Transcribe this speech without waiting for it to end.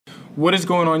What is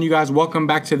going on, you guys? Welcome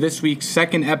back to this week's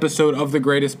second episode of the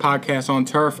greatest podcast on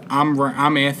turf.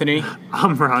 I'm Anthony.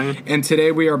 I'm Ryan. And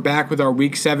today we are back with our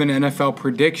Week 7 NFL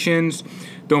predictions.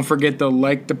 Don't forget to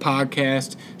like the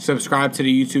podcast, subscribe to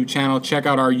the YouTube channel, check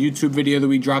out our YouTube video that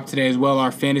we dropped today as well,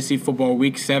 our Fantasy Football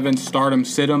Week 7 Stardom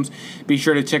Sit-Ems. Be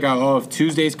sure to check out all of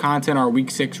Tuesday's content, our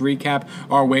Week 6 recap,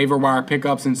 our waiver wire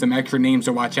pickups, and some extra names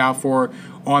to watch out for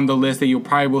on the list that you'll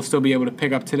probably will still be able to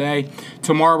pick up today.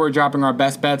 Tomorrow we're dropping our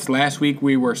best bets. Last week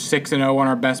we were 6-0 on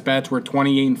our best bets. We're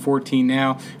 28-14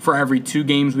 now. For every 2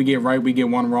 games we get right, we get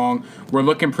 1 wrong. We're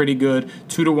looking pretty good.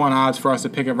 2-1 odds for us to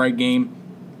pick a right game.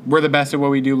 We're the best at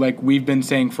what we do, like we've been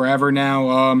saying forever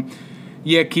now.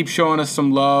 Keep showing us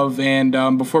some love.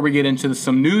 And before we get into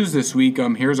some news this week,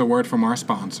 here's a word from our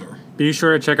sponsor. Be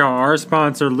sure to check out our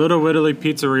sponsor, Little Italy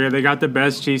Pizzeria. They got the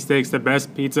best cheesesteaks, the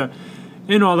best pizza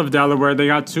in all of Delaware. They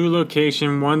got 2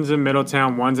 locations. One's in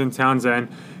Middletown, one's in Townsend.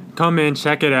 Come in,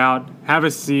 check it out, have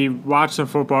a seat, watch some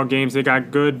football games. They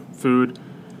got good food,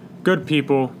 good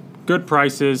people, good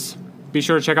prices. Be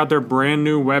sure to check out their brand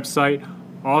new website.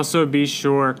 Also, be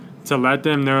sure to let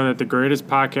them know that the greatest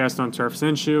podcast on turf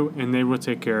sent you, and they will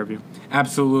take care of you.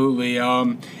 Absolutely.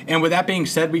 And with that being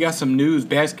said, we got some news.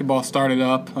 Basketball started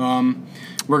up.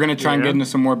 We're going to try and get into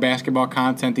some more basketball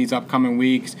content these upcoming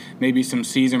weeks. Maybe some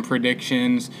season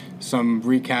predictions, some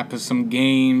recap of some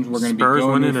games. We're going to be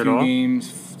going to a few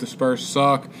games. The Spurs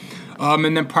suck.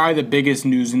 And then probably the biggest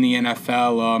news in the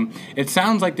NFL. It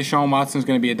sounds like Deshaun Watson's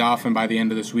going to be a Dolphin by the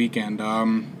end of this weekend.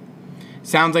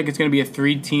 Sounds like it's going to be a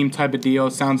 3-team type of deal.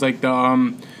 It sounds like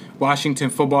the Washington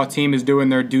football team is doing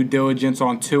their due diligence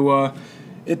on Tua.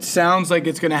 It sounds like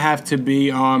it's going to have to be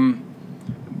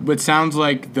it sounds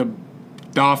like the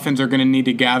Dolphins are going to need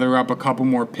to gather up a couple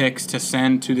more picks to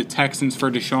send to the Texans for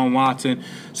Deshaun Watson.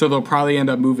 So they'll probably end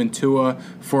up moving Tua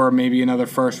for maybe another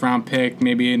first-round pick,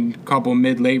 maybe a couple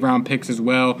mid-late round picks as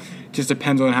well. Just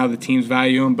depends on how the teams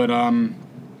value him. But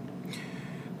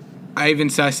I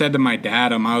said to my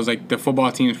dad, I was like, the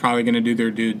football team is probably going to do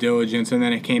their due diligence, and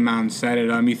then it came out and said it.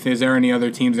 Is there any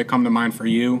other teams that come to mind for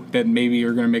you that maybe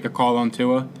you're going to make a call on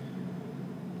Tua?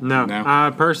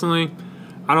 No. Personally,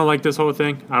 I don't like this whole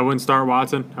thing. I wouldn't start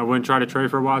Watson. I wouldn't try to trade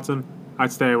for Watson.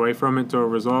 I'd stay away from it until it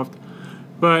resolved.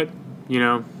 But,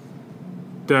 Miami's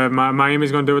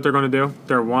going to do what they're going to do.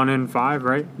 They're 1-5,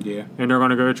 right? Yeah. And they're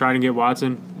going to go try to get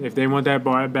Watson. If they want that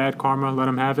bad karma, let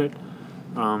them have it.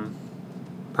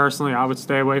 Personally, I would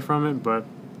stay away from it, but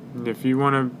if you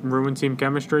want to ruin team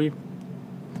chemistry,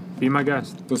 be my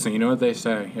guest. Listen, you know what they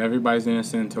say. Everybody's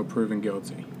innocent until proven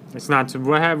guilty. It's not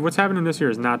what's happening this year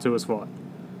is not Tua's fault.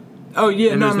 Oh,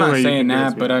 yeah, no, I'm not saying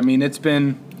that, but,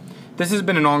 this has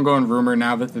been an ongoing rumor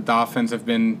now that the Dolphins have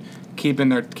been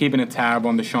keeping a tab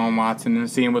on Deshaun Watson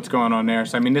and seeing what's going on there.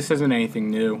 So, this isn't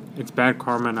anything new. It's bad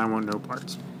karma, and I want no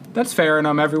parts. That's fair, and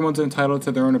everyone's entitled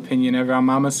to their own opinion.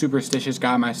 I'm a superstitious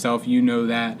guy myself. You know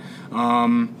that.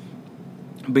 I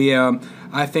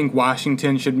think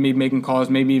Washington should be making calls.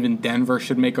 Maybe even Denver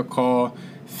should make a call.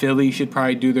 Philly should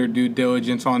probably do their due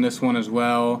diligence on this one as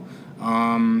well.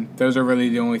 Those are really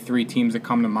the only 3 teams that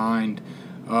come to mind.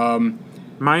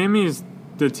 Miami is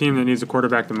the team that needs a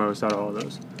quarterback the most out of all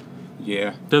those.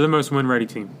 Yeah. They're the most win-ready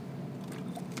team.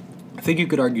 I think you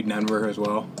could argue Denver as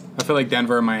well. I feel like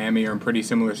Denver and Miami are in pretty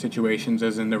similar situations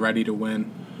as in they're ready to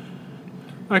win.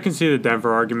 I can see the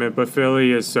Denver argument, but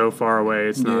Philly is so far away,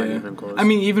 it's not even close.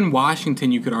 Even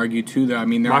Washington you could argue too, though.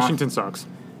 Washington sucks.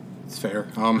 It's fair.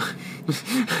 I'm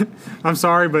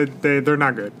sorry, but they're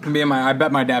not good. I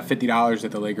bet my dad $50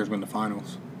 that the Lakers win the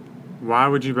finals. Why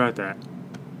would you bet that?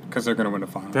 Because they're going to win the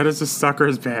finals. That is a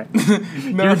sucker's bet.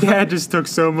 No. Your dad just took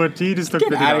so much. He just took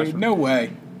 $50. No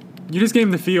way. You just gave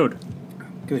him the field.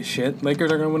 Good shit.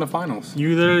 Lakers are going to win the finals.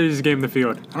 You literally just gave him the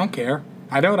field. I don't care.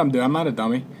 I know what I'm doing. I'm not a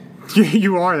dummy.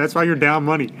 You are. That's why you're down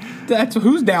money.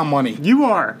 Who's down money? You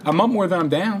are. I'm up more than I'm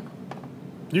down.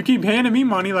 You keep handing me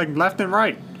money like left and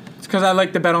right. It's because I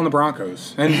like to bet on the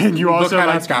Broncos. And you also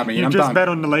that's got me. You just bet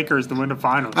on the Lakers to win the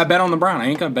finals. I bet on the Browns. I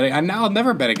ain't going to bet. I'll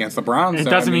never bet against the Browns. It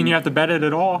doesn't mean you have to bet it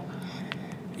at all.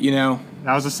 That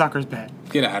was a sucker's bet.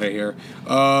 Get out of here.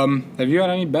 Have you had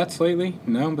any bets lately?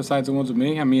 No, besides the ones with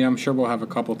me? I'm sure we'll have a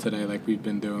couple today like we've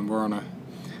been doing. We're on a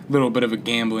little bit of a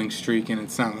gambling streak, and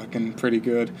it's not looking pretty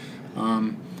good.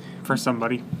 For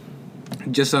somebody.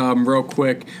 Just real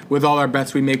quick, with all our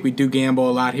bets we make, we do gamble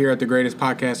a lot here at the greatest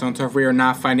podcast on turf. We are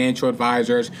not financial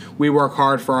advisors. We work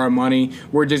hard for our money.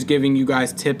 We're just giving you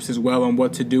guys tips as well on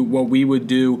what to do, what we would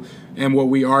do, and what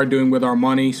we are doing with our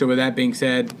money. So with that being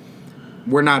said,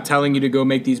 we're not telling you to go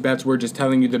make these bets. We're just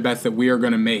telling you the bets that we are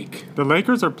going to make. The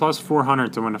Lakers are plus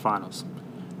 400 to win the finals.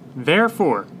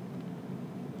 Therefore,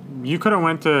 you could have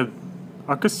went to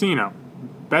a casino,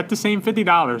 bet the same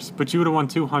 $50, but you would have won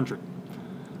 $200.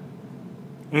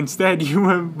 Instead, you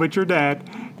went with your dad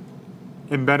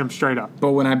and bet him straight up.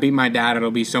 But when I beat my dad,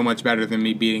 it'll be so much better than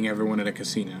me beating everyone at a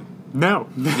casino. No.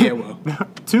 Yeah, well. No.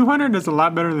 200 is a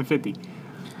lot better than 50.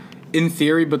 In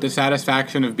theory, but the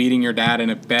satisfaction of beating your dad in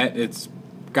a bet, it's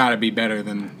got to be better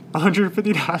than...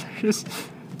 $150?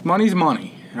 Money's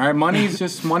money. All right,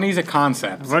 money's a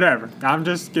concept. Whatever. I'm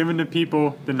just giving the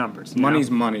people the numbers.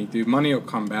 Money's money, dude. Money will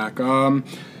come back.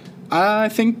 I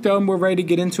think we're ready to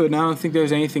get into it now. I don't think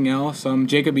there's anything else.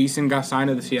 Jacob Eason got signed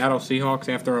to the Seattle Seahawks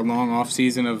after a long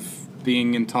offseason of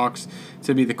being in talks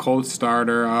to be the Colts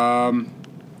starter. I'm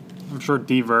sure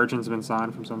D. Virgin's been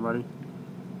signed from somebody.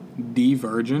 D.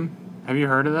 Virgin? Have you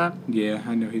heard of that? Yeah,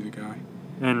 I know he's a guy.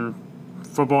 And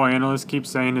football analysts keep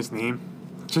saying his name.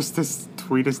 Just to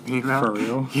tweet his name out. For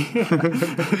real?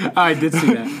 Yeah. I did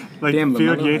see that. Like Damn,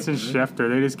 Field Yates and Schefter,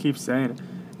 they just keep saying it.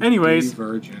 Anyways, D.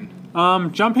 Virgin.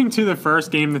 Jumping to the first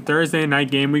game, the Thursday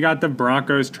night game, we got the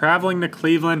Broncos traveling to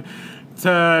Cleveland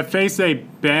to face a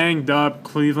banged-up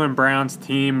Cleveland Browns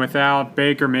team without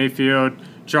Baker Mayfield,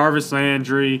 Jarvis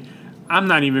Landry. I'm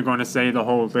not even going to say the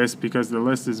whole list because the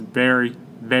list is very,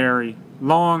 very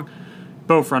long.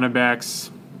 Both running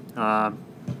backs,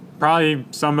 probably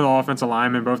some of the offensive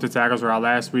linemen, both the tackles were out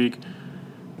last week.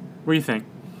 What do you think?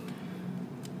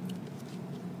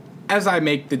 As I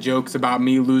make the jokes about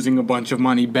me losing a bunch of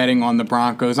money betting on the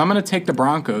Broncos, I'm going to take the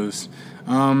Broncos.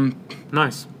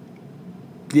 Nice.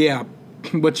 Yeah,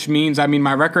 which means,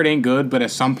 my record ain't good, but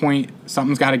at some point,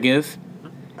 something's got to give.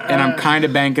 And I'm kind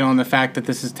of banking on the fact that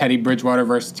this is Teddy Bridgewater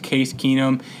versus Case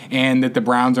Keenum and that the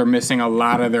Browns are missing a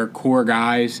lot of their core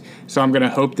guys. So I'm going to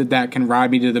hope that that can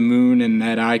ride me to the moon and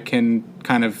that I can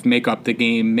kind of make up the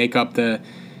game,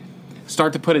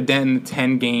 start to put a dent in the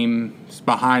 10 games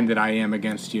behind that I am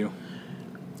against you.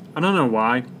 I don't know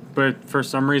why, but for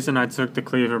some reason I took the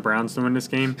Cleveland Browns to win this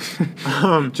game.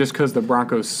 Just because the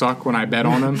Broncos suck when I bet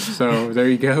on them. So there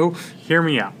you go. Hear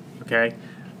me out, okay?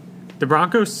 The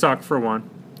Broncos suck for one.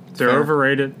 They're fair.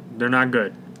 Overrated. They're not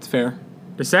good. It's fair.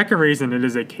 The second reason, it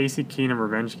is a Casey Keenum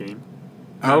revenge game.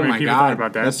 Oh my God,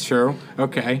 about that. That's true.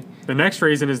 Okay. The next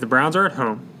reason is the Browns are at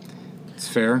home. It's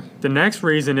fair. The next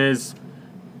reason is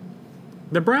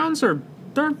the Browns are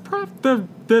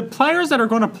the players that are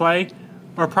going to play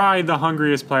are probably the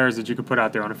hungriest players that you could put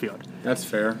out there on the field. That's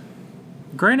fair.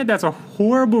 Granted, that's a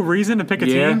horrible reason to pick a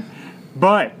team,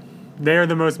 but they are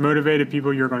the most motivated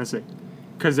people you're going to see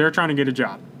because they're trying to get a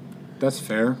job. That's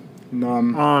fair.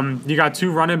 You got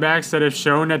two running backs that have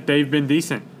shown that they've been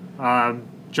decent.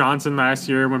 Johnson last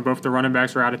year, when both the running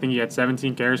backs were out, I think he had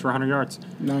 17 carries for 100 yards.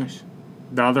 Nice.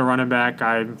 The other running back,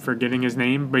 I'm forgetting his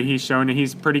name, but he's shown that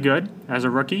he's pretty good as a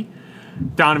rookie.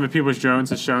 Donovan Peoples-Jones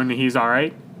has shown that he's all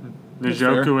right.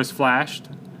 Njoku has flashed.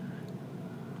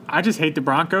 I just hate the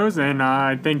Broncos, and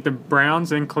I think the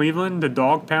Browns in Cleveland, the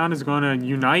dog pound is going to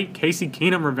unite. Casey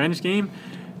Keenum revenge game,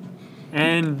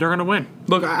 and they're going to win.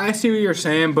 Look, I see what you're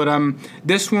saying, but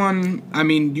this one,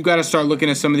 you got to start looking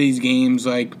at some of these games.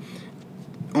 Like,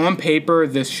 on paper,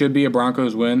 this should be a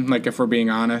Broncos win, like, if we're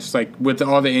being honest. Like, with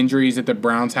all the injuries that the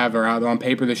Browns have are out, on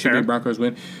paper, this should be a Broncos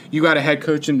win. You got a head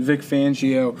coach in Vic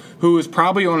Fangio, who is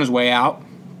probably on his way out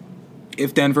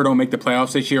if Denver don't make the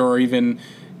playoffs this year, or even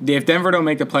if Denver don't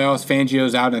make the playoffs,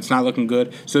 Fangio's out and it's not looking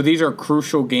good. So these are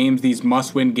crucial games, these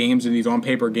must-win games, and these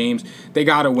on-paper games. They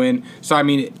got to win. So,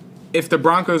 if the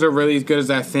Broncos are really as good as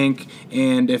I think,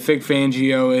 and if Vic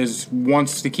Fangio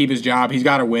wants to keep his job, he's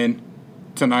got to win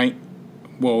tonight.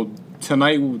 Well,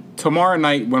 tomorrow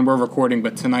night when we're recording,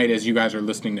 but tonight as you guys are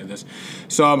listening to this.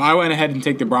 So I went ahead and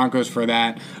take the Broncos for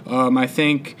that. I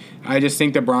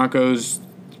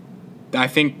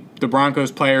think the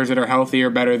Broncos players that are healthy are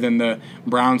better than the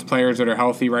Browns players that are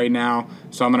healthy right now.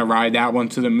 So I'm going to ride that one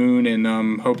to the moon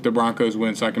and hope the Broncos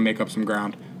win so I can make up some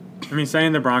ground.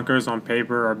 Saying the Broncos on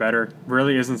paper are better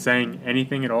really isn't saying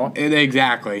anything at all.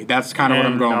 Exactly. That's kind of what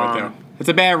I'm going with, though. It's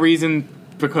a bad reason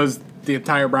because the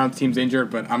entire Browns team's injured,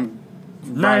 but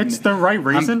it's the right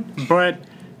reason, but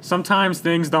sometimes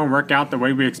things don't work out the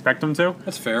way we expect them to.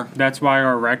 That's fair. That's why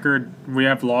our record, we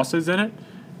have losses in it,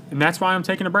 and that's why I'm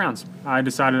taking the Browns. I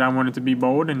decided I wanted to be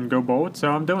bold and go bold,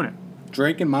 so I'm doing it.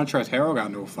 Drake and Montrezl Harrell got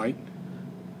into a fight.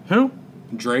 Who?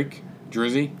 Drake,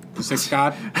 Drizzy, the Sixth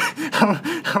God.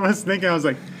 I was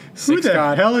like, who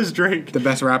the hell is Drake? The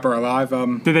best rapper alive.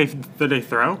 Did they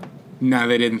throw? No,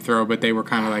 they didn't throw, but they were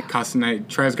kind of like cussing.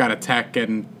 Trez got a tech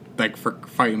and like for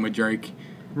fighting with Drake.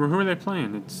 Well, who are they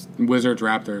playing? It's Wizards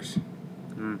Raptors.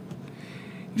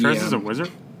 Trez is a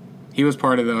wizard? He was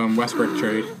part of the Westbrook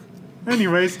trade.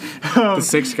 Anyways. The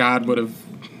Sixth God would have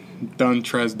done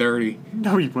Trez dirty.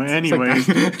 No, he went. Anyways,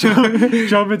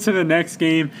 jump into the next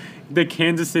game. The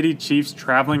Kansas City Chiefs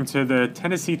traveling to the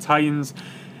Tennessee Titans.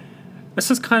 This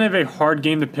is kind of a hard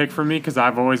game to pick for me because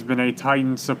I've always been a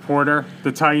Titans supporter.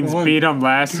 The Titans beat them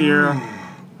last year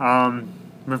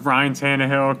with Ryan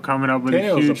Tannehill coming up with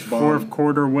a huge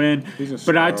fourth-quarter win.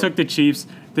 But I took the Chiefs.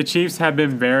 The Chiefs have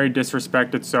been very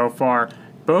disrespected so far.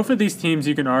 Both of these teams,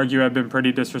 you can argue, have been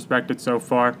pretty disrespected so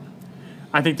far.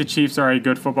 I think the Chiefs are a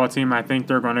good football team. I think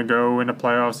they're going to go into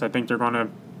playoffs. I think they're going to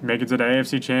make it to the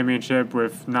AFC Championship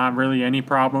with not really any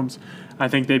problems. I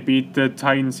think they beat the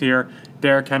Titans here.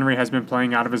 Derrick Henry has been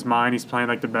playing out of his mind. He's playing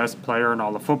like the best player in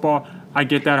all of football. I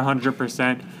get that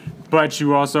 100%. But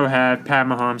you also have Pat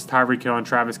Mahomes, Tyreek Hill, and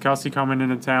Travis Kelce coming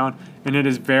into town. And it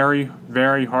is very,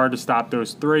 very hard to stop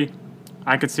those three.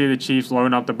 I could see the Chiefs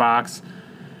loading up the box,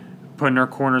 putting their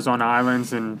corners on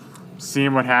islands, and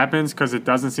seeing what happens because it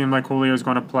doesn't seem like Julio's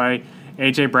going to play.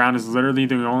 A.J. Brown is literally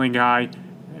the only guy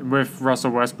with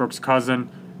Russell Westbrook's cousin.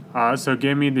 So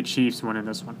give me the Chiefs winning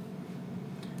this one.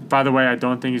 By the way, I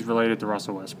don't think he's related to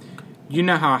Russell Westbrook. You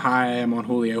know how high I am on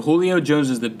Julio. Julio Jones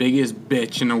is the biggest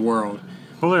bitch in the world.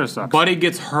 Julio sucks. Buddy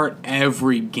gets hurt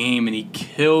every game, and he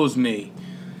kills me.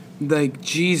 Like,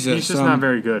 Jesus. He's just not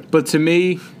very good. But to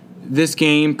me, this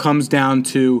game comes down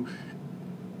to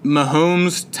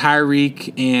Mahomes,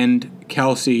 Tyreek, and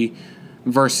Kelce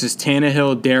versus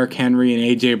Tannehill, Derrick Henry, and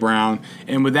A.J. Brown.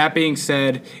 And with that being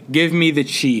said, give me the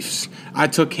Chiefs. I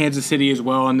took Kansas City as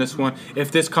well on this one.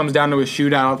 If this comes down to a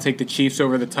shootout, I'll take the Chiefs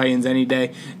over the Titans any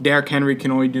day. Derrick Henry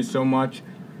can only do so much.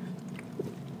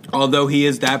 Although he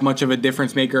is that much of a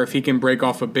difference maker, if he can break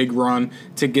off a big run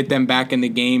to get them back in the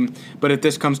game. But if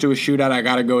this comes to a shootout, I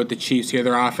got to go with the Chiefs here.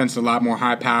 Their offense is a lot more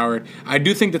high-powered. I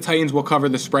do think the Titans will cover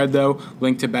the spread, though.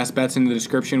 Link to Best Bets in the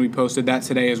description. We posted that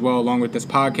today as well, along with this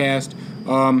podcast.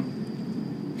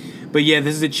 But yeah,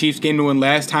 this is a Chiefs game to win.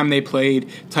 Last time they played,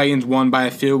 Titans won by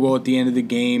a field goal at the end of the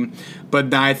game.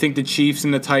 But I think the Chiefs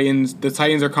and the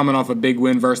Titans are coming off a big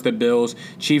win versus the Bills.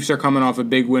 Chiefs are coming off a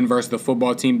big win versus the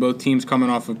football team. Both teams coming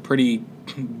off of pretty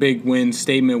big wins,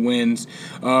 statement wins.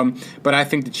 But I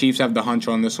think the Chiefs have the hunch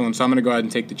on this one, so I'm going to go ahead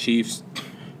and take the Chiefs.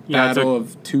 Battle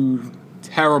of two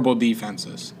terrible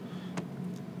defenses.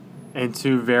 And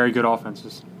two very good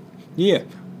offenses. Yeah.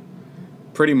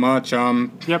 Pretty much.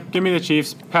 Yep, give me the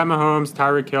Chiefs. Pat Mahomes,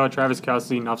 Tyreek Hill, Travis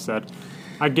Kelce, enough said.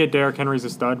 I get Derrick Henry's a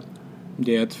stud.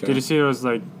 Yeah, it's fair. Did you see there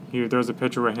was a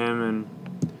picture with him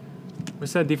and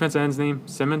what's that defensive end's name?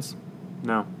 Simmons?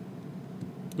 No.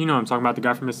 You know what I'm talking about, the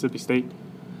guy from Mississippi State.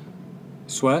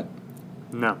 Sweat?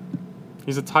 No.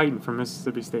 He's a Titan from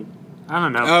Mississippi State. I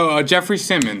don't know. Oh, Jeffrey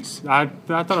Simmons. I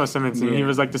thought it was Simmons, and he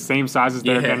was like the same size as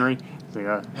Derrick Henry.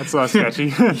 That's a little sketchy.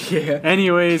 Yeah.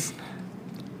 Anyways,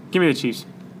 give me the Chiefs.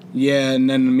 Yeah, and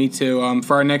then me too.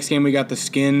 For our next game, we got the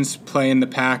Skins playing the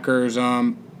Packers.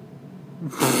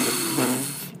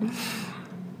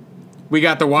 We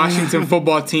got the Washington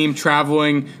football team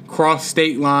traveling cross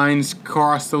state lines,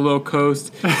 across the low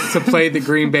coast to play the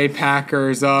Green Bay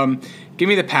Packers. Give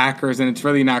me the Packers, and it's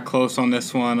really not close on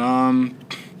this one.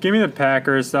 Give me the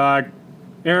Packers. Aaron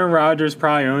Rodgers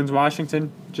probably owns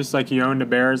Washington, just like he owned the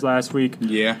Bears last week.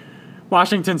 Yeah.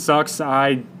 Washington sucks.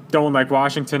 I don't like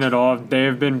Washington at all. They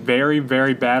have been very,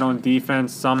 very bad on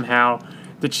defense somehow.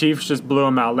 The Chiefs just blew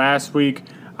them out last week.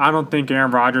 I don't think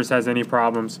Aaron Rodgers has any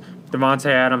problems.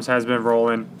 Devontae Adams has been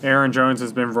rolling. Aaron Jones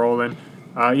has been rolling.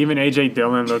 Even A.J.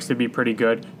 Dillon looks to be pretty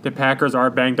good. The Packers are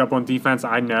banged up on defense,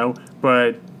 I know,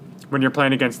 but when you're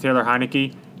playing against Taylor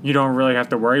Heineke, you don't really have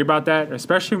to worry about that,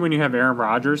 especially when you have Aaron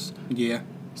Rodgers. Yeah.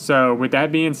 So with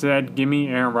that being said, give me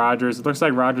Aaron Rodgers. It looks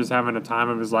like Rodgers having a time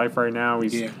of his life right now.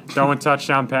 He's throwing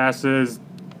touchdown passes.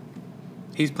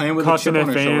 He's playing with a chip on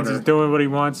his shoulder. He's doing what he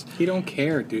wants. He don't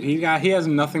care, dude. He has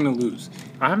nothing to lose.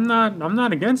 I'm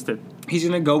not against it. He's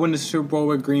gonna go win the Super Bowl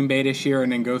with Green Bay this year,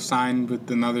 and then go sign with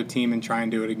another team and try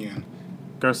and do it again.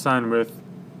 Go sign with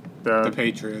the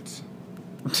Patriots.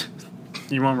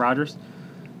 You want Rodgers?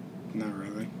 Not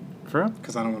really. For real?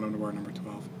 Because I don't want him to wear number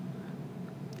 12.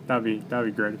 That'd be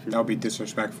great if you. That would be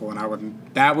disrespectful, and I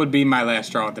wouldn't. That would be my last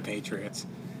straw at the Patriots.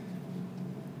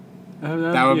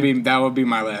 That would be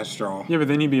my last straw. Yeah, but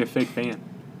then you'd be a fake fan.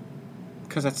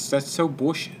 Because that's so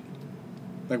bullshit.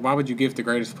 Like, why would you give the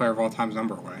greatest player of all time's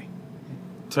number away?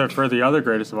 For the other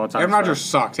greatest of all time. Aaron Rodgers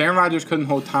sucks. Aaron Rodgers couldn't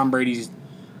hold Tom Brady's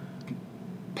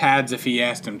pads if he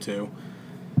asked him to.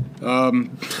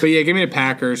 But yeah, give me the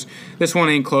Packers. This one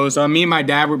ain't close. Me and my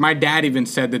dad even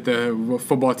said that the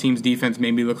football team's defense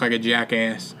made me look like a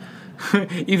jackass.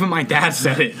 Even my dad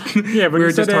said it. Yeah, but we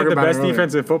you said they had the best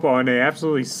defense in football, and they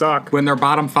absolutely suck. When they're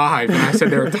bottom 5, and I said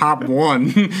they were top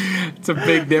 1. It's a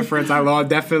big difference.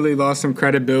 Definitely lost some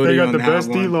credibility on that one. They got the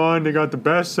best D-line. They got the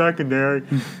best secondary.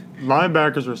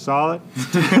 Linebackers are solid.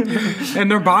 And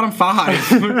they're bottom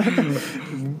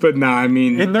 5. But no, I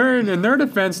mean... In their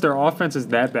defense, their offense is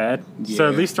that bad. Yeah. So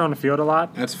at least they're on the field a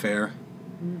lot. That's fair.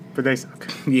 But they suck.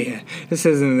 Yeah, this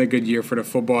isn't a good year for the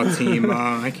football team.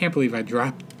 I can't believe I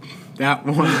dropped that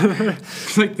one.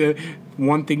 It's like the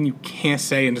one thing you can't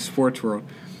say in the sports world.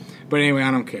 But anyway,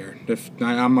 I don't care.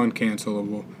 I'm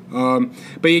uncancelable.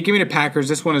 But yeah, give me the Packers.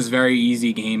 This one is a very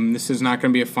easy game. This is not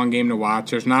going to be a fun game to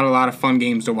watch. There's not a lot of fun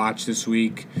games to watch this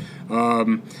week.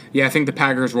 I think the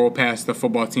Packers roll past the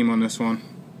football team on this one.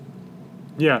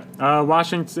 Yeah,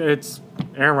 Washington. It's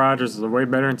Aaron Rodgers is way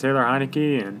better than Taylor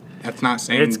Heineke, and that's not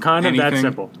saying it's kind of anything. That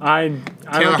simple. I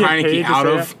Taylor don't get Heineke paid out to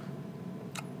of. say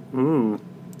that. Ooh.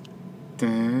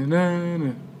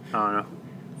 Da-na-na. I don't know.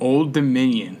 Old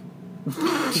Dominion.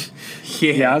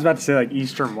 Yeah, I was about to say like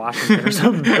Eastern Washington or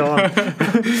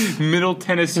something. Middle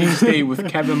Tennessee State with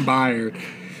Kevin Byard.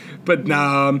 But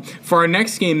for our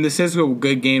next game, this is a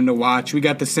good game to watch. We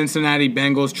got the Cincinnati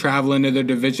Bengals traveling to their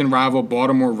division rival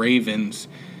Baltimore Ravens.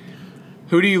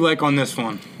 Who do you like on this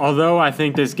one? Although I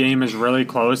think this game is really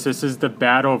close, this is the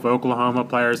battle of Oklahoma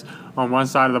players. On one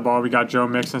side of the ball, we got Joe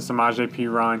Mixon, Samaje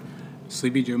Perine.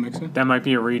 Sleepy Joe Mixon? That might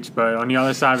be a reach, but on the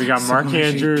other side, we got Mark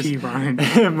Andrews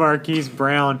and Marquise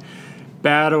Brown.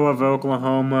 Battle of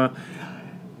Oklahoma.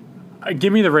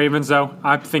 Give me the Ravens, though.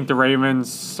 I think the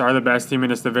Ravens are the best team in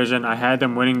this division. I had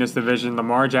them winning this division.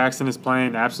 Lamar Jackson is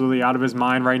playing absolutely out of his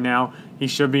mind right now. He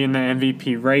should be in the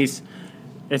MVP race.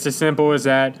 It's as simple as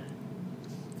that.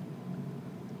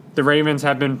 The Ravens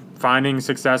have been finding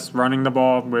success running the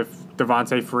ball with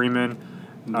Devontae Freeman,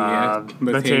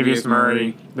 Latavius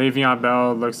Murray. Le'Veon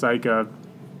Bell looks like a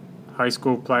high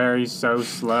school player. He's so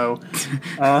slow.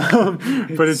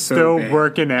 But it's so still bad.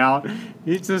 Working out.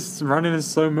 He's just running in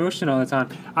slow motion all the time.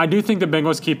 I do think the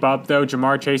Bengals keep up, though.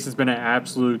 Jamar Chase has been an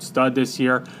absolute stud this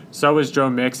year. So is Joe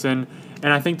Mixon.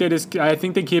 And I think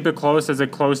they keep it close as a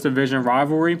close division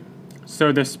rivalry.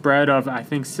 So the spread of, I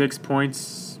think, 6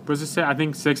 points. I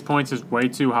think 6 points is way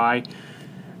too high.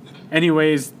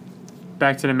 Anyways,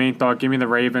 back to the main thought. Give me the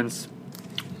Ravens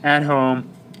at home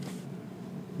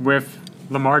with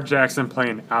Lamar Jackson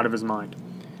playing out of his mind.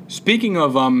 Speaking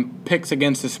of picks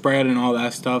against the spread and all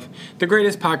that stuff, the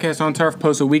Greatest Podcast on Turf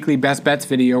posts a weekly best bets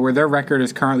video where their record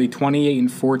is currently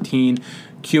 28-14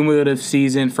 cumulative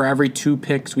season. For every 2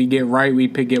 picks we get right, we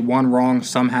get 1 wrong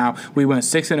somehow. We went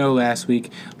 6-0 last week.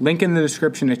 Link in the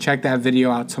description to check that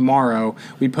video out tomorrow.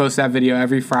 We post that video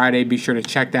every Friday. Be sure to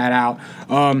check that out.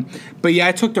 But yeah,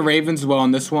 I took the Ravens as well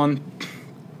on this one.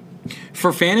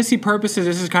 For fantasy purposes,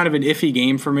 this is kind of an iffy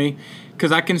game for me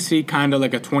because I can see kind of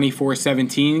like a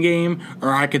 24-17 game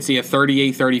or I could see a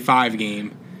 38-35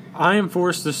 game. I am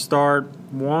forced to start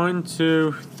 1,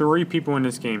 2, 3 people in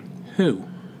this game. Who?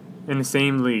 In the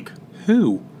same league.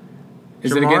 Who?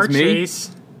 Is Jamar it against me?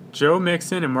 Chase, Joe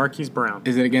Mixon, and Marquise Brown.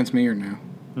 Is it against me or no?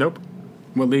 Nope.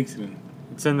 What league's it in?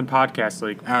 It's in the podcast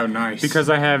league. Oh, nice. Because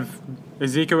I have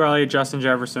Ezekiel Elliott, Justin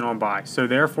Jefferson on bye. So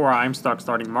therefore, I'm stuck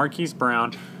starting Marquise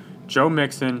Brown, Joe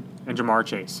Mixon, and Jamar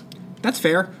Chase. That's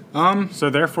fair. So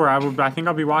therefore, I think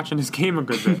I'll be watching this game a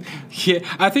good bit. Yeah,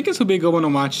 I think this will be a good one to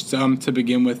watch to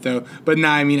begin with, though. But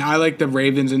nah, I mean, I like the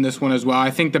Ravens in this one as well. I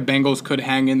think the Bengals could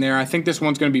hang in there. I think this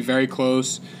one's going to be very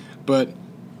close. But,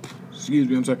 excuse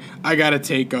me, I'm sorry. I got to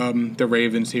take the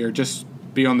Ravens here. Just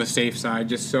be on the safe side,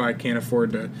 just so I can't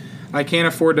afford to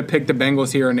pick the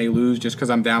Bengals here and they lose just because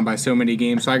I'm down by so many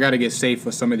games. So I got to get safe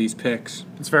with some of these picks.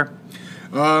 It's fair.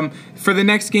 For the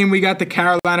next game, we got the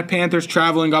Carolina Panthers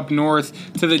traveling up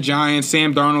north to the Giants.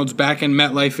 Sam Darnold's back in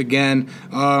MetLife again.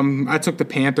 I took the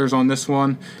Panthers on this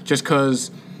one just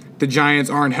because the Giants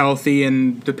aren't healthy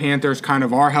and the Panthers kind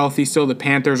of are healthy still. The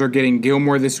Panthers are getting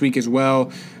Gilmore this week as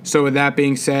well. So with that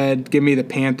being said, give me the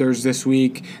Panthers this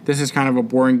week. This is kind of a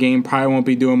boring game. Probably won't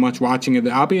be doing much watching it.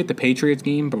 I'll be at the Patriots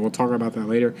game, but we'll talk about that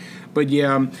later. But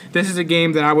yeah, this is a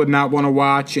game that I would not want to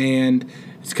watch, and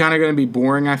it's kind of going to be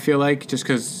boring, I feel like, just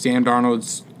because Sam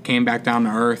Darnold's came back down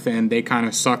to earth and they kind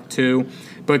of suck too.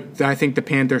 But I think the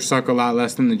Panthers suck a lot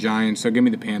less than the Giants, so give me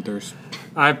the Panthers.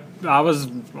 I was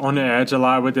on the edge a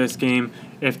lot with this game.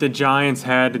 If the Giants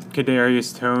had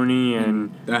Kadarius Toney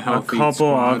and a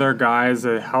couple other guys,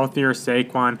 a healthier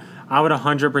Saquon, I would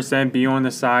 100% be on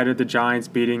the side of the Giants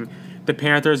beating the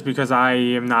Panthers because I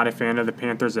am not a fan of the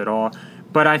Panthers at all.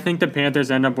 But I think the Panthers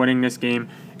end up winning this game.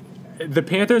 The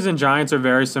Panthers and Giants are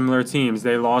very similar teams.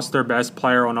 They lost their best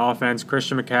player on offense.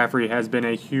 Christian McCaffrey has been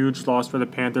a huge loss for the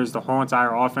Panthers. The whole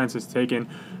entire offense has taken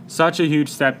such a huge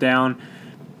step down.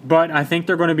 But I think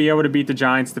they're going to be able to beat the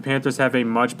Giants. The Panthers have a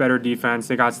much better defense.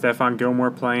 They got Stephon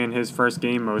Gilmore playing his first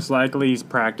game most likely. He's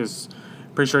practiced,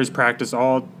 pretty sure he's practiced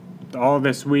all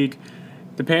this week.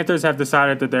 The Panthers have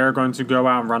decided that they're going to go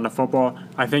out and run the football.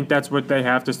 I think that's what they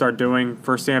have to start doing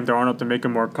for Sam Darnold to make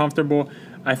him more comfortable.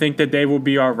 I think that they will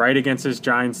be all right against this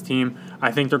Giants team.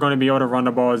 I think they're going to be able to run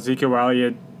the ball. Ezekiel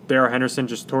Elliott, Darrell Henderson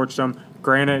just torched them.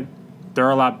 Granted, they're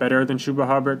a lot better than Chuba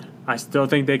Hubbard. I still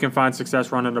think they can find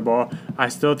success running the ball. I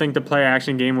still think the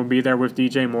play-action game will be there with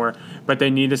DJ Moore, but they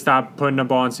need to stop putting the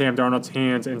ball in Sam Darnold's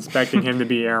hands and expecting him to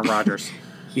be Aaron Rodgers.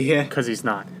 Yeah. Because he's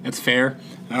not. That's fair.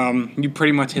 You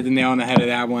pretty much hit the nail on the head of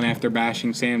that one after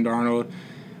bashing Sam Darnold.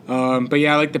 But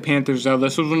yeah, I like the Panthers, though.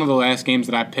 This was one of the last games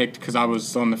that I picked because I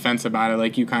was on the fence about it,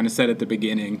 like you kind of said at the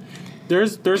beginning.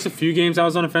 There's a few games I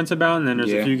was on the fence about, and then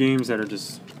there's a few games that are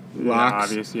just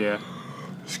obvious. Yeah.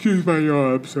 Excuse my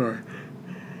yaw, I'm sorry.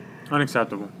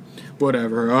 Unacceptable.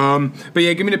 Whatever. But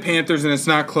yeah, give me the Panthers, and it's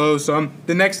not close.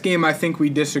 The next game I think we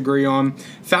disagree on.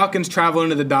 Falcons travel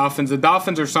into the Dolphins. The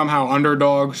Dolphins are somehow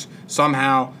underdogs.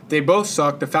 Somehow. They both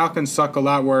suck. The Falcons suck a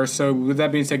lot worse. So with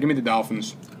that being said, give me the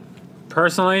Dolphins.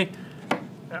 Personally,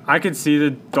 I could see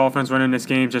the Dolphins winning this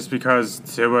game just because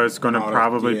Tua is going to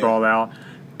probably ball out.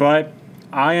 But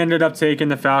I ended up taking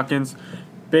the Falcons.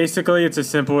 Basically, it's as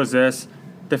simple as this.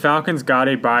 The Falcons got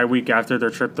a bye week after their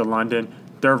trip to London.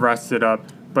 They're rested up.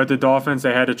 But the Dolphins,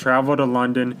 they had to travel to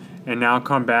London and now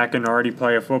come back and already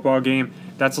play a football game.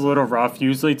 That's a little rough.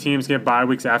 Usually teams get bye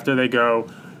weeks after they go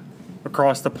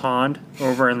across the pond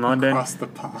over in London. Across the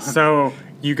pond. So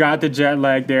you got the jet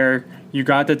lag there. You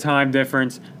got the time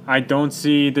difference. I don't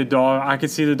see I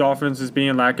could see the Dolphins as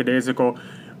being lackadaisical.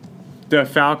 The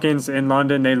Falcons in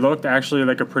London, they looked actually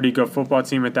like a pretty good football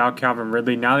team without Calvin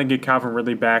Ridley. Now they get Calvin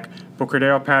Ridley back. But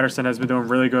Cordell Patterson has been doing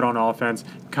really good on offense.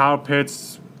 Kyle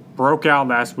Pitts broke out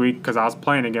last week because I was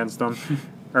playing against them.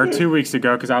 Or 2 weeks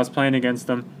ago because I was playing against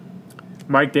them.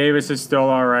 Mike Davis is still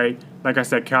all right. Like I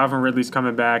said, Calvin Ridley's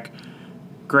coming back.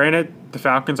 Granted, the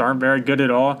Falcons aren't very good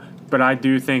at all. But I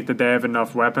do think that they have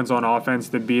enough weapons on offense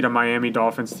to beat a Miami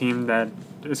Dolphins team that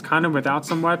is kind of without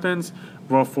some weapons.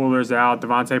 Will Fuller's out.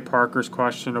 Devontae Parker's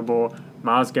questionable.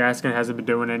 Myles Gaskin hasn't been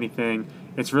doing anything.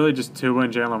 It's really just Tua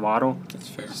and Jalen Waddle. That's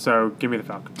fair. So give me the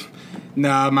Falcons. No,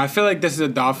 I feel like this is a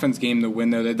Dolphins game to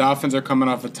win, though. The Dolphins are coming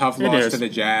off a tough loss to the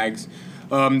Jags.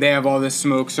 They have all this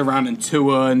smoke surrounding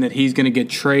Tua and that he's going to get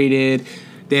traded.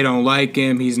 They don't like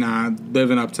him. He's not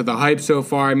living up to the hype so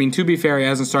far. I mean, to be fair, he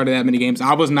hasn't started that many games.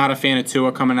 I was not a fan of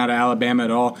Tua coming out of Alabama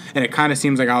at all, and it kind of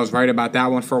seems like I was right about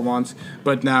that one for once.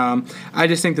 But I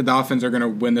just think the Dolphins are going to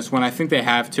win this one. I think they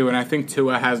have to, and I think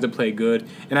Tua has to play good.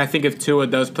 And I think if Tua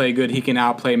does play good, he can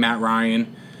outplay Matt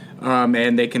Ryan,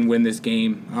 and they can win this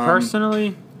game.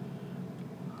 Personally,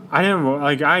 I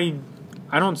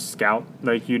don't scout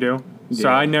like you do, so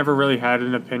I never really had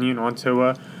an opinion on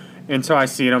Tua until I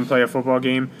see him play a football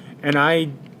game, and I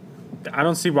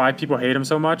don't see why people hate him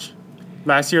so much.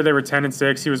 Last year they were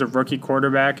 10-6. He was a rookie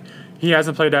quarterback. He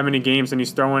hasn't played that many games, and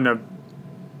he's throwing to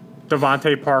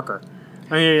Devontae Parker.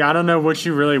 I mean, I don't know what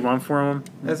you really want for him.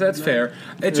 That's fair.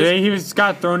 He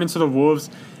got thrown into the Wolves,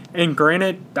 and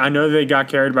granted, I know they got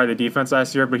carried by the defense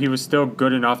last year, but he was still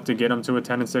good enough to get him to a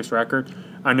 10-6 record.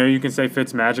 I know you can say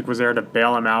Fitzmagic was there to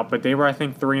bail him out, but they were, I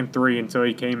think, 3-3 until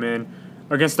he came in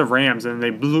against the Rams, and they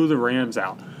blew the Rams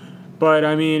out. But,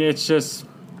 I mean, it's just,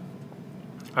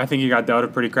 I think he got dealt a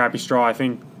pretty crappy straw. I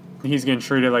think he's getting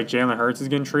treated like Jalen Hurts is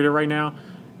getting treated right now,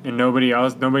 and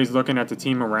nobody's looking at the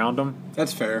team around him.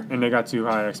 That's fair. And they got too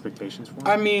high expectations for him.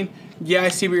 I mean, yeah, I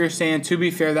see what you're saying. To be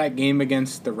fair, that game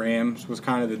against the Rams was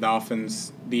kind of the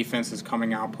Dolphins' defense's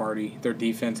coming out party. Their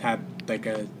defense had, like,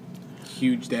 a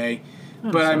huge day.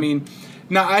 But, I mean,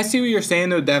 no, I see what you're saying,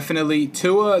 though, definitely.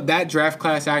 Tua, that draft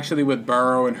class actually with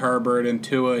Burrow and Herbert and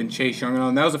Tua and Chase Young,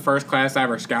 and that was the first class I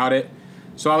ever scouted.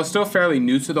 So I was still fairly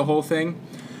new to the whole thing.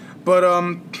 But,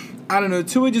 I don't know.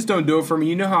 Tua just don't do it for me.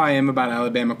 You know how I am about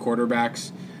Alabama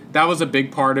quarterbacks. That was a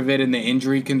big part of it, and the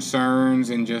injury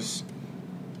concerns and just,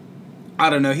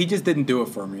 I don't know. He just didn't do it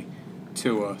for me,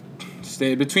 Tua.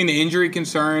 Between the injury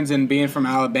concerns and being from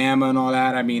Alabama and all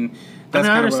that, I mean, that's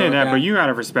I understand that, but you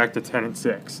gotta respect the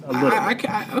 10-6 a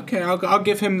little. Okay, I'll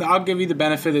give you the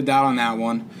benefit of the doubt on that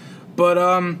one. But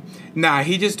nah,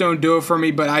 he just don't do it for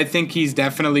me. But I think he's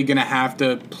definitely gonna have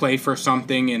to play for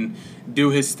something and do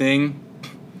his thing.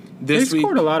 They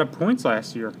scored a lot of points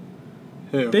last year.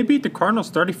 Who? They beat the Cardinals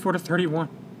 34-31.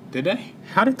 Did they?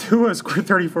 How did Tua score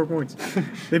 34 points?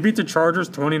 They beat the Chargers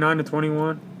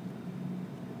 29-21.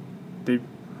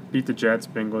 Beat the Jets,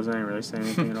 Bengals. I ain't really saying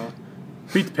anything at all.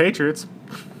 Beat the Patriots.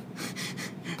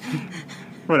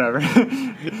 Whatever.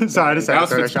 Sorry, I just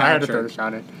had to throw the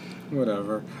shot in.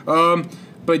 Whatever.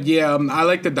 But yeah, I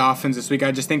like the Dolphins this week.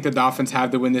 I just think the Dolphins have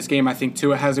to win this game. I think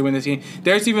Tua has to win this game.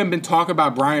 There's even been talk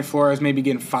about Brian Flores maybe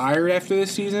getting fired after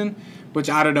this season, which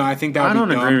I don't know. I think that would be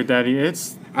dumb. I don't agree with that.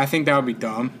 I think that would be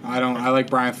dumb. I like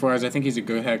Brian Flores. I think he's a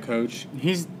good head coach.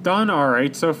 He's done all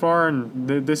right so far, and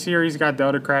this year he's got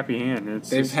dealt a crappy hand.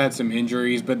 They've had some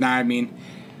injuries, but nah, I mean,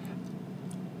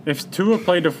 if Tua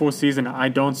played the full season, I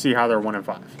don't see how they're 1-5.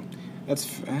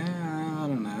 I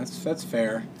don't know. That's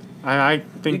fair. I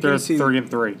think they're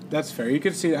 3-3. That's fair. I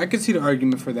could see the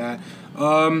argument for that.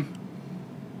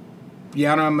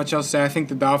 Yeah, I don't have much else to say. I think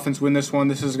the Dolphins win this one.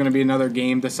 This is going to be another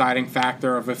game-deciding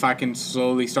factor of if I can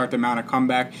slowly start to mount a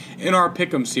comeback in our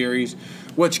Pick'em series,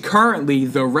 which currently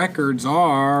the records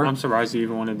are... I'm surprised you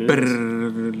even want to do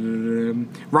this.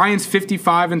 Ryan's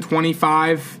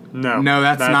 55-25. No,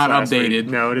 that's not updated. Week.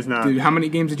 No, it is not. Dude, how many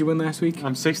games did you win last week?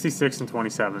 I'm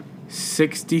 66-27.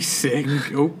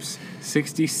 66. Oops.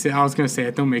 66. I was going to say,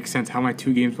 that don't make sense. How am I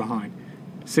 2 games behind?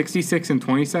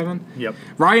 66-27? Yep.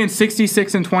 Ryan's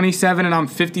 66-27, and I'm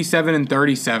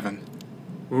 57-37.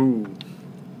 Ooh.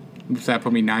 Does that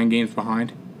put me 9 games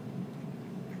behind?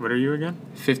 What are you again?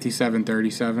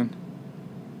 57-37.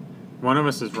 One of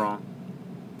us is wrong.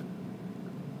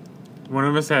 One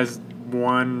of us has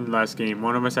one less game.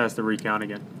 One of us has to recount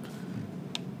again.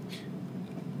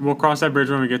 We'll cross that bridge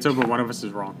when we get to it, but one of us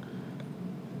is wrong.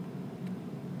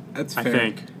 That's fair. I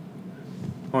think.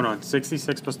 Hold on.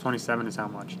 66 plus 27 is how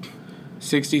much?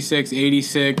 66,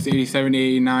 86, 87,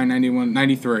 89, 91,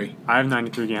 93. I have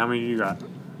 93 games. How many do you got?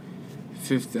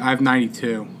 50, I have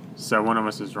 92. So one of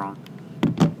us is wrong.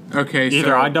 Okay,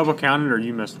 Either I double counted or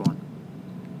you missed one.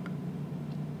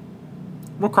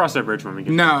 We'll cross that bridge when we get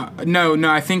to it. No.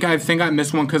 I think I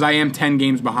missed one because I am 10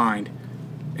 games behind.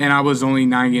 And I was only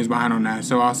 9 games behind on that.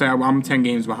 So I'll say I'm 10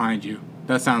 games behind you.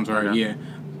 That sounds right, okay. Yeah.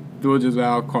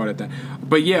 I'll call it that.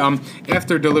 But yeah,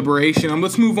 after deliberation,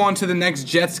 let's move on to the next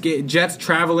Jets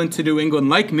traveling to New England,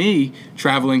 like me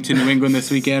traveling to New England this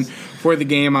weekend for the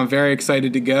game. I'm very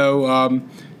excited to go.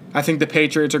 I think the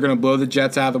Patriots are going to blow the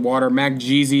Jets out of the water. Mac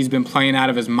Jeezy's been playing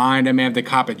out of his mind. I may have to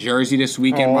cop a jersey this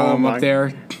weekend while I'm up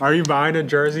there. Are you buying a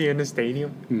jersey in the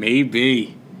stadium?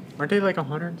 Maybe. Aren't they like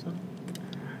 100 or something?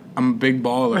 I'm a big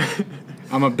baller.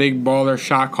 I'm a big baller,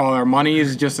 shot caller. Money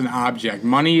is just an object.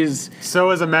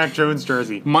 So is a Mac Jones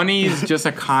jersey. Money is just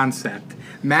a concept.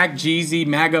 Mac Jeezy,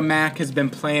 MAGA Mac has been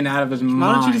playing out of his mind.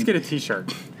 Why don't you just get a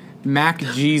T-shirt? Mac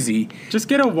Jeezy. Just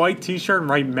get a white T-shirt and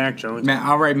write Mac Jones.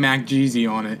 I'll write Mac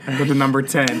Jeezy on it with the number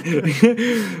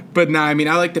 10. But I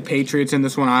like the Patriots in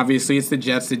this one, obviously. It's the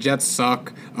Jets. The Jets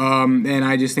suck. And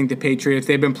I just think the Patriots,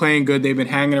 they've been playing good. They've been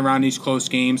hanging around these close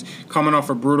games, coming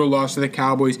off a brutal loss to the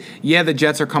Cowboys. Yeah, the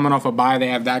Jets are coming off a bye. They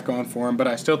have that going for them. But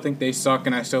I still think they suck,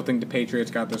 and I still think the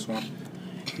Patriots got this one.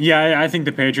 Yeah, I think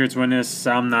the Patriots win this.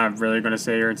 I'm not really going to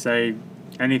sit here and say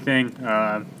anything.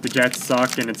 The Jets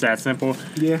suck, and it's that simple.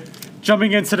 Yeah.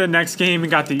 Jumping into the next game, we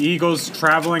got the Eagles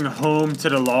traveling home to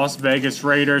the Las Vegas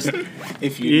Raiders.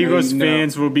 Eagles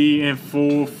fans will be in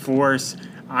full force.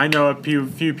 I know a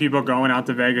few people going out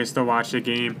to Vegas to watch the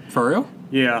game. For real?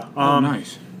 Yeah.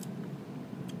 Nice.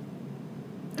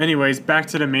 Anyways, back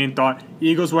to the main thought.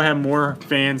 Eagles will have more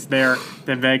fans there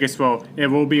than Vegas will. It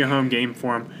will be a home game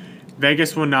for them.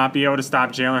 Vegas will not be able to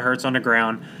stop Jalen Hurts on the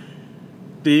ground.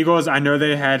 The Eagles, I know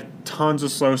they had tons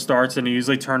of slow starts and they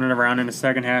usually turn it around in the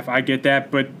second half. I get that,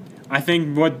 but I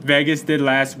think what Vegas did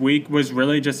last week was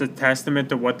really just a testament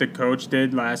to what the coach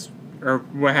did or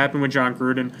what happened with John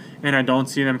Gruden, and I don't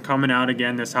see them coming out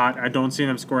again this hot. I don't see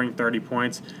them scoring 30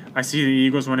 points. I see the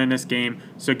Eagles winning this game,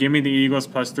 so give me the Eagles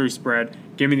 +3 spread.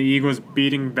 Give me the Eagles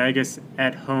beating Vegas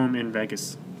at home in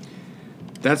Vegas.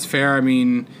 That's fair.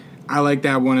 I like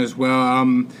that one as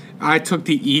well. I took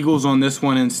the Eagles on this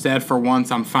one instead for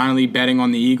once. I'm finally betting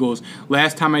on the Eagles.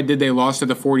 Last time I did, they lost to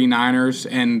the 49ers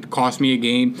and cost me a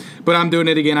game. But I'm doing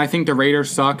it again. I think the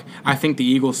Raiders suck. I think the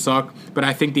Eagles suck. But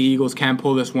I think the Eagles can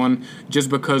pull this one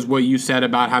just because what you said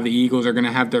about how the Eagles are going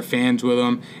to have their fans with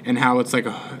them and how it's like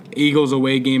a Eagles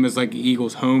away game is like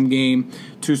Eagles home game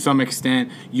to some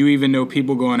extent. You even know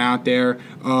people going out there.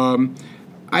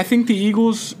 I think the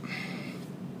Eagles...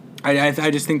 I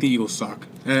just think the Eagles suck.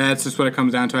 And that's just what it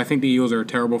comes down to. I think the Eagles are a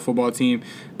terrible football team,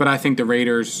 but I think the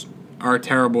Raiders are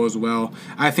terrible as well.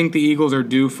 I think the Eagles are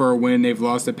due for a win. They've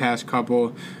lost the past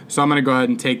couple, so I'm going to go ahead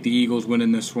and take the Eagles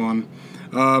winning this one.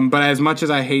 But as much as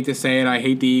I hate to say it, I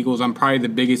hate the Eagles. I'm probably the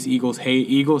biggest Eagles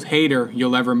hater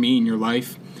you'll ever meet in your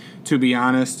life, to be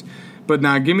honest. But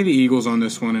now, give me the Eagles on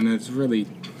this one, and it's really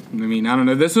I mean, I don't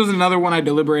know. This was another one I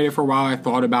deliberated for a while. I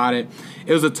thought about it.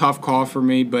 It was a tough call for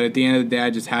me, but at the end of the day, I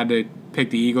just had to pick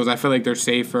the Eagles. I feel like they're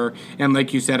safer. And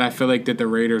like you said, I feel like that the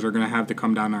Raiders are going to have to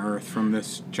come down to earth from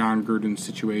this John Gruden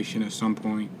situation at some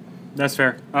point. That's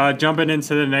fair. Jumping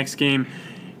into the next game,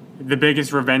 the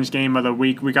biggest revenge game of the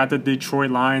week. We got the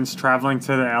Detroit Lions traveling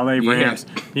to the LA Rams.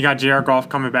 Yeah. You got Jared Goff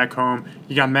coming back home.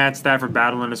 You got Matt Stafford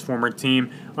battling his former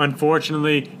team.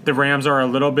 Unfortunately, the Rams are a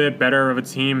little bit better of a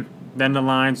team than the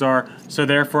Lions are, so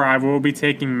therefore I will be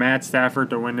taking Matt Stafford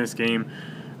to win this game.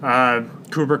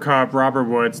 Cooper Kupp, Robert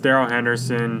Woods, Darrell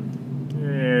Henderson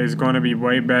is going to be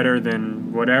way better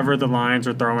than whatever the Lions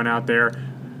are throwing out there.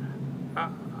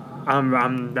 I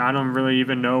don't really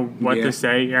even know what to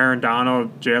say. Aaron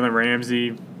Donald, Jalen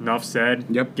Ramsey, enough said.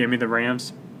 Yep. Give me the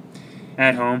Rams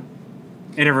at home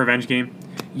in a revenge game.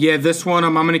 Yeah, this one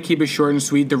I'm going to keep it short and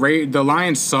sweet. The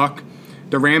Lions suck.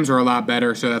 The Rams are a lot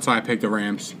better, so that's why I picked the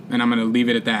Rams, and I'm going to leave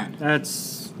it at that.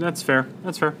 That's fair.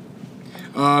 That's fair.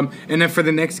 And then for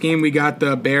the next game, we got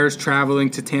the Bears traveling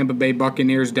to Tampa Bay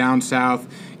Buccaneers down south.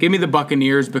 Give me the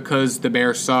Buccaneers because the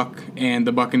Bears suck, and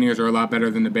the Buccaneers are a lot better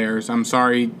than the Bears. I'm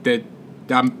sorry that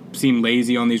I seem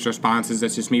lazy on these responses.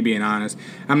 That's just me being honest.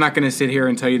 I'm not going to sit here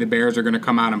and tell you the Bears are going to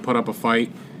come out and put up a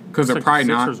fight because they're probably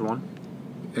not. Sixers won.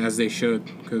 As they should,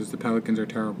 because the Pelicans are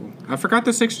terrible. I forgot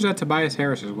the Sixers had Tobias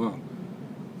Harris as well.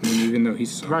 I mean, even though he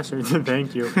sucks.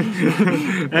 Thank you.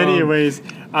 Anyways,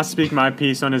 I'll speak my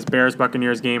piece on this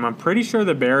Bears-Buccaneers game. I'm pretty sure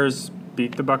the Bears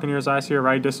beat the Buccaneers last year,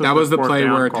 right? That was the play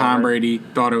where Tom Brady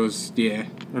thought it was, yeah.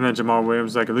 And then Jamal Williams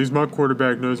was like, at least my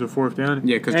quarterback knows a fourth down.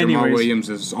 Yeah, because Jamal Williams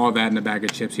is all that in a bag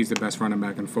of chips. He's the best running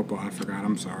back in football. I forgot.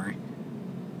 I'm sorry.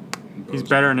 He's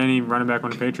better than any running back on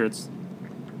the Patriots.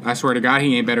 I swear to God,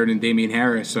 he ain't better than Damian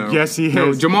Harris. So yes, he is.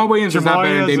 No, Jamal Williams is not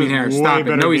better than Damian Harris. Stop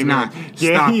it. No, he's not.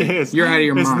 Stop he it. is. You're out of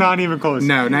your mind. It's not even close.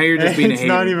 No, now you're just being a hater.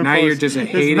 Not even now close. You're just a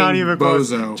hating it's not even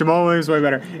bozo. Close. Jamal Williams way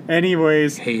better.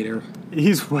 Anyways, hater.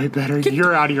 He's way better.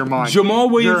 You're out of your mind. Jamal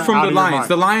Williams from the Lions.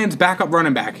 The Lions' backup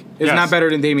running back is not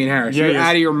better than Damian Harris. Yeah, you're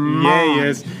out of your mind. Yeah, he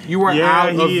is. You are out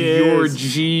of your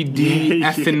GD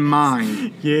effing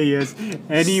mind. Yeah, he is.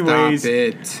 Anyways.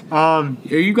 Stop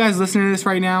it. Are you guys listening to this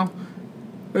right now?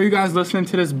 Are you guys listening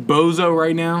to this bozo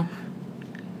right now?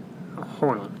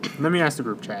 Hold on. Let me ask the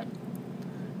group chat.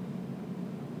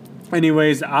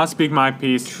 Anyways, I'll speak my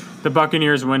piece. The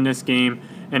Buccaneers win this game,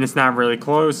 and it's not really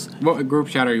close. What group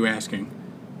chat are you asking?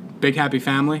 Big Happy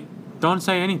Family? Don't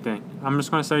say anything. I'm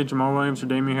just going to say Jamal Williams or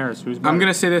Damian Harris. Who's better? I'm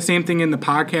going to say the same thing in the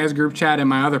podcast group chat and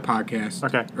my other podcast.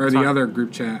 Okay. Or the other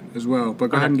group chat as well.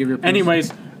 But go ahead and give your piece.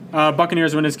 Anyways,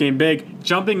 Buccaneers win this game big.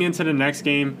 Jumping into the next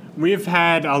game, we've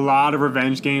had a lot of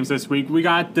revenge games this week. We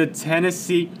got the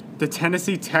Tennessee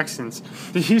Texans,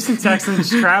 the Houston Texans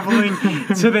traveling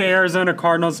to the Arizona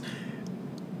Cardinals.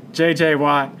 J.J.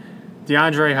 Watt,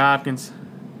 DeAndre Hopkins.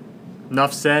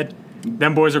 Enough said.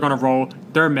 Them boys are going to roll.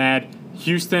 They're mad.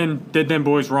 Houston did them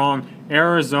boys wrong.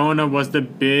 Arizona was the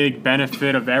big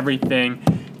benefit of everything.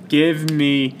 Give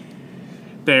me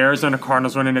the Arizona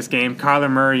Cardinals winning this game.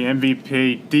 Kyler Murray,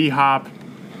 MVP, D-Hop,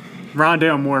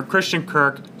 Rondale Moore, Christian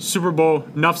Kirk, Super Bowl,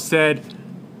 enough said.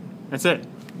 That's it.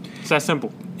 It's that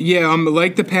simple. Yeah,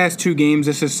 like the past two games,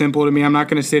 this is simple to me. I'm not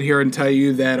going to sit here and tell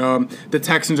you that the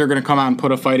Texans are going to come out and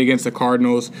put a fight against the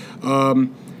Cardinals.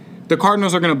 The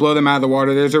Cardinals are going to blow them out of the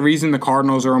water. There's a reason the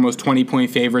Cardinals are almost 20-point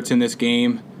favorites in this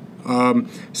game.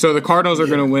 So the Cardinals are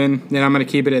going to win, and I'm going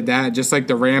to keep it at that. Just like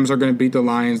the Rams are going to beat the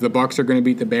Lions, the Bucs are going to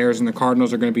beat the Bears, and the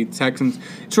Cardinals are going to beat the Texans.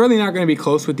 It's really not going to be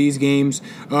close with these games.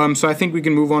 So I think we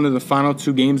can move on to the final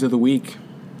two games of the week.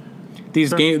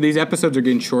 These episodes are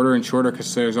getting shorter and shorter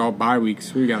because there's all bye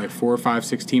weeks. We got like 4, 5,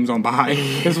 6 teams on bye.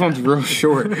 This one's real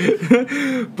short.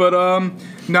 But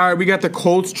now we got the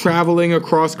Colts traveling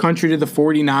across country to the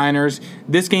 49ers.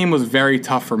 This game was very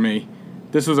tough for me.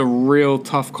 This was a real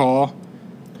tough call.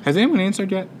 Has anyone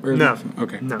answered yet? No.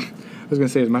 Okay. No. I was going to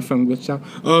say, is my phone glitched out?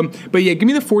 But yeah, give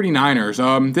me the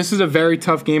 49ers. This is a very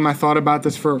tough game. I thought about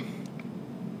this for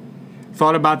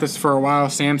a while.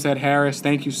 Sam said Harris.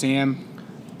 Thank you, Sam.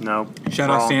 No.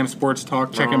 Shout out Sam Sports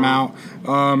Talk. Check him out.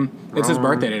 It's his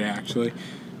birthday today, actually.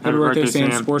 Happy birthday,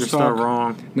 Sam. Sports You're Talk. still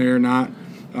wrong. No, you're not.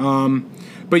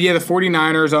 But yeah, the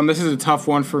 49ers, this is a tough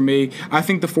one for me. I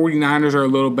think the 49ers are a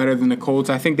little better than the Colts.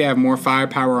 I think they have more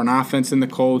firepower on offense than the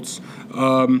Colts.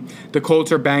 The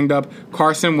Colts are banged up.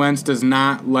 Carson Wentz does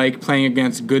not like playing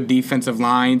against good defensive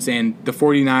lines, and the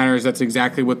 49ers, that's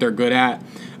exactly what they're good at,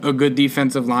 a good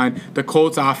defensive line. The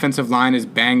Colts' offensive line is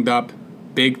banged up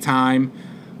big time.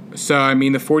 So, I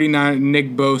mean, the 49ers,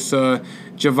 Nick Bosa,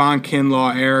 Javon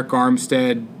Kinlaw, Eric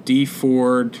Armstead, Dee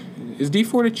Ford. Is Dee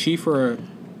Ford a Chief or a...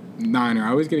 Niner. I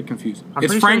always get it confused. I'm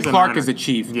It's pretty sure Frank he's a Clark Niner. as the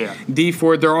Chief. Yeah. D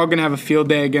Ford, they're all going to have a field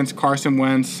day against Carson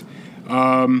Wentz.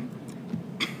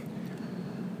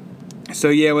 So,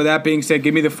 yeah, with that being said,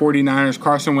 give me the 49ers.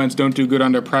 Carson Wentz don't do good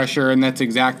under pressure, and that's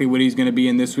exactly what he's going to be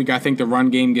in this week. I think the run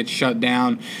game gets shut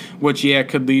down, which, yeah,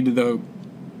 could lead to the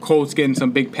Colts getting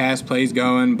some big pass plays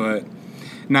going. But,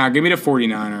 give me the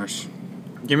 49ers.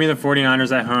 Give me the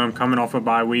 49ers at home coming off a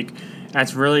bye week.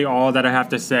 That's really all that I have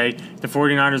to say. The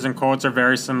 49ers and Colts are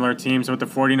very similar teams, but the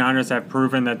 49ers have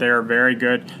proven that they are very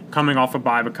good coming off a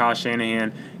bye with Kyle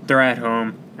Shanahan. They're at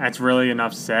home. That's really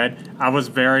enough said. I was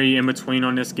very in between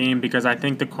on this game because I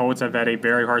think the Colts have had a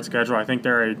very hard schedule. I think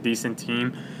they're a decent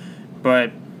team,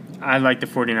 but I like the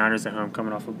 49ers at home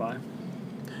coming off a bye.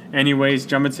 Anyways,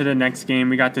 jumping to the next game,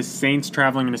 we got the Saints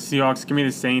traveling to the Seahawks. Give me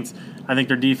the Saints. I think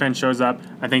their defense shows up.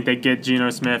 I think they get Geno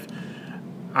Smith.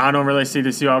 I don't really see the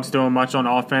Seahawks doing much on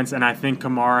offense, and I think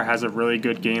Kamara has a really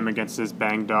good game against this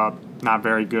banged-up, not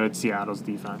very good Seattle's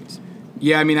defense.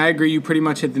 Yeah, I mean, I agree. You pretty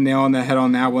much hit the nail on the head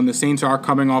on that one. The Saints are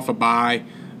coming off a bye.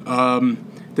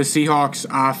 The Seahawks'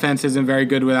 offense isn't very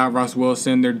good without Russ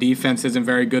Wilson. Their defense isn't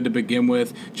very good to begin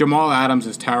with. Jamal Adams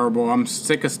is terrible. I'm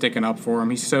sick of sticking up for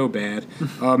him. He's so bad.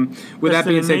 With that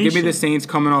being said, give me the Saints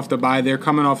coming off the bye. They're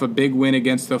coming off a big win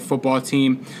against the football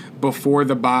team before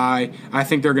the bye. I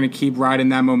think they're going to keep riding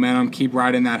that momentum, keep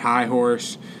riding that high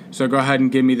horse. So go ahead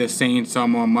and give me the Saints on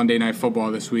Monday Night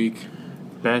Football this week.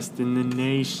 Best in the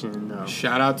nation, though.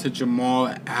 Shout out to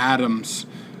Jamal Adams.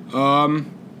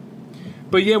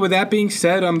 But yeah, with that being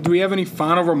said, do we have any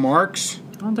final remarks?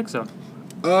 I don't think so.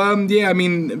 Yeah, I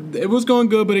mean, it was going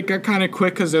good, but it got kind of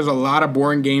quick because there's a lot of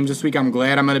boring games this week. I'm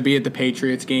glad I'm going to be at the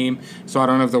Patriots game, so I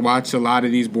don't have to watch a lot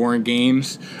of these boring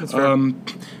games. That's fair.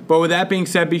 But with that being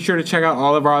said, be sure to check out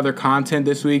all of our other content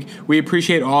this week. We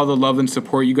appreciate all the love and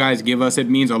support you guys give us. It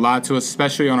means a lot to us,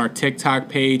 especially on our TikTok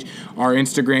page, our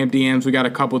Instagram DMs. We got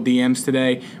a couple DMs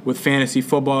today with fantasy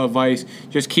football advice.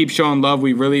 Just keep showing love.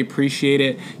 We really appreciate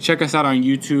it. Check us out on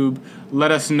YouTube.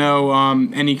 Let us know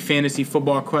any fantasy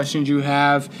football questions you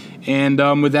have.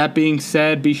 And with that being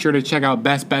said, be sure to check out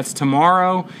Best Bets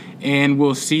tomorrow. And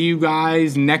we'll see you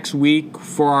guys next week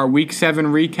for our Week 7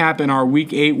 recap and our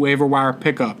Week 8 waiver wire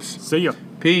pickups. See ya.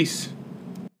 Peace.